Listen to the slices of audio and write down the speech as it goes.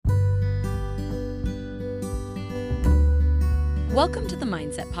Welcome to the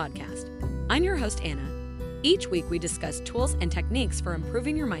Mindset Podcast. I'm your host, Anna. Each week, we discuss tools and techniques for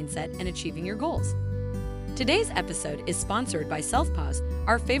improving your mindset and achieving your goals. Today's episode is sponsored by Self-Pause,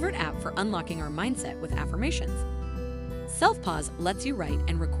 our favorite app for unlocking our mindset with affirmations. Self-Pause lets you write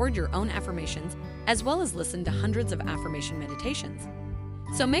and record your own affirmations, as well as listen to hundreds of affirmation meditations.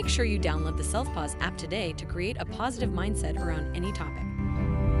 So make sure you download the Self-Pause app today to create a positive mindset around any topic.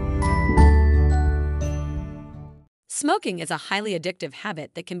 Smoking is a highly addictive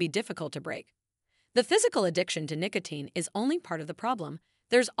habit that can be difficult to break. The physical addiction to nicotine is only part of the problem.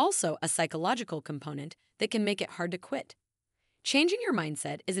 There's also a psychological component that can make it hard to quit. Changing your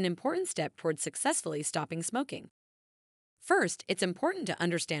mindset is an important step towards successfully stopping smoking. First, it's important to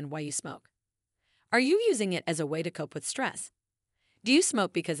understand why you smoke. Are you using it as a way to cope with stress? Do you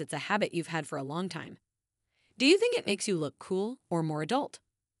smoke because it's a habit you've had for a long time? Do you think it makes you look cool or more adult?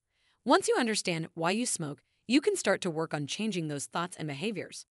 Once you understand why you smoke, you can start to work on changing those thoughts and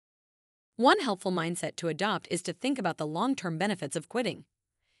behaviors. One helpful mindset to adopt is to think about the long-term benefits of quitting.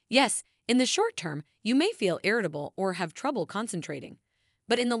 Yes, in the short term, you may feel irritable or have trouble concentrating,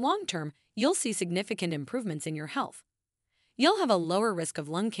 but in the long term, you'll see significant improvements in your health. You'll have a lower risk of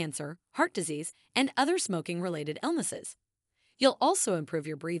lung cancer, heart disease, and other smoking-related illnesses. You'll also improve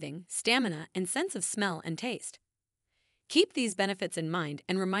your breathing, stamina, and sense of smell and taste. Keep these benefits in mind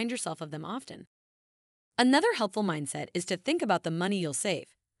and remind yourself of them often. Another helpful mindset is to think about the money you'll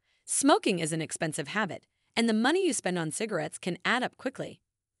save. Smoking is an expensive habit, and the money you spend on cigarettes can add up quickly.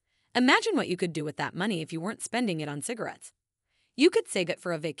 Imagine what you could do with that money if you weren't spending it on cigarettes. You could save it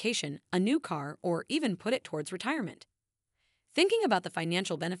for a vacation, a new car, or even put it towards retirement. Thinking about the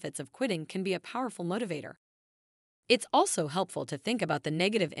financial benefits of quitting can be a powerful motivator. It's also helpful to think about the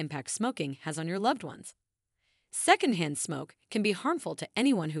negative impact smoking has on your loved ones. Secondhand smoke can be harmful to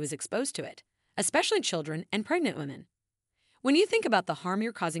anyone who is exposed to it, especially children and pregnant women. When you think about the harm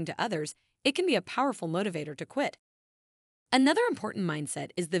you're causing to others, it can be a powerful motivator to quit. Another important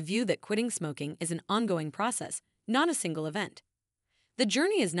mindset is the view that quitting smoking is an ongoing process, not a single event. The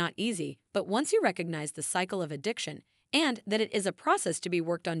journey is not easy, but once you recognize the cycle of addiction and that it is a process to be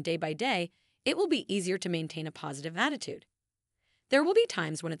worked on day by day, it will be easier to maintain a positive attitude. There will be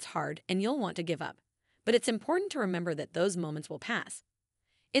times when it's hard and you'll want to give up, but it's important to remember that those moments will pass.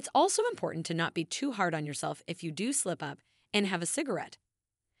 It's also important to not be too hard on yourself if you do slip up and have a cigarette.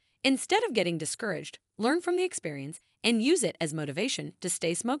 Instead of getting discouraged, learn from the experience and use it as motivation to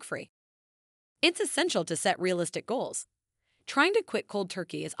stay smoke-free. It's essential to set realistic goals. Trying to quit cold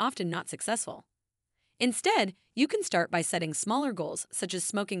turkey is often not successful. Instead, you can start by setting smaller goals, such as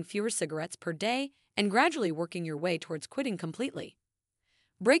smoking fewer cigarettes per day and gradually working your way towards quitting completely.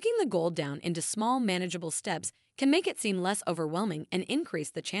 Breaking the goal down into small, manageable steps can make it seem less overwhelming and increase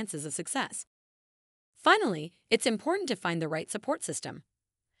the chances of success. Finally, it's important to find the right support system.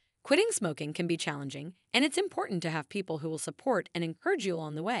 Quitting smoking can be challenging, and it's important to have people who will support and encourage you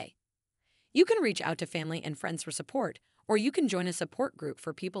along the way. You can reach out to family and friends for support, or you can join a support group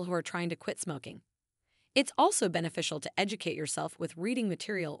for people who are trying to quit smoking. It's also beneficial to educate yourself with reading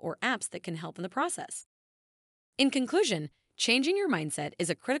material or apps that can help in the process. In conclusion, changing your mindset is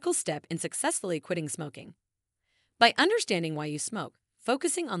a critical step in successfully quitting smoking. By understanding why you smoke,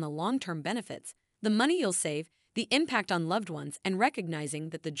 focusing on the long-term benefits, the money you'll save, the impact on loved ones, and recognizing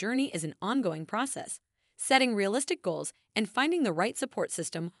that the journey is an ongoing process, setting realistic goals and finding the right support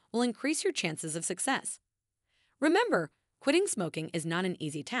system will increase your chances of success. Remember, quitting smoking is not an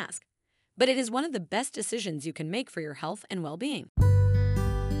easy task, but it is one of the best decisions you can make for your health and well-being.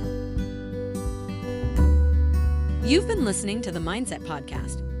 You've been listening to the Mindset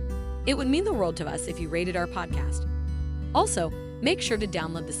Podcast. It would mean the world to us if you rated our podcast. Also, make sure to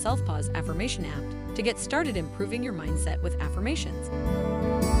download the Self-Pause affirmation app to get started improving your mindset with affirmations.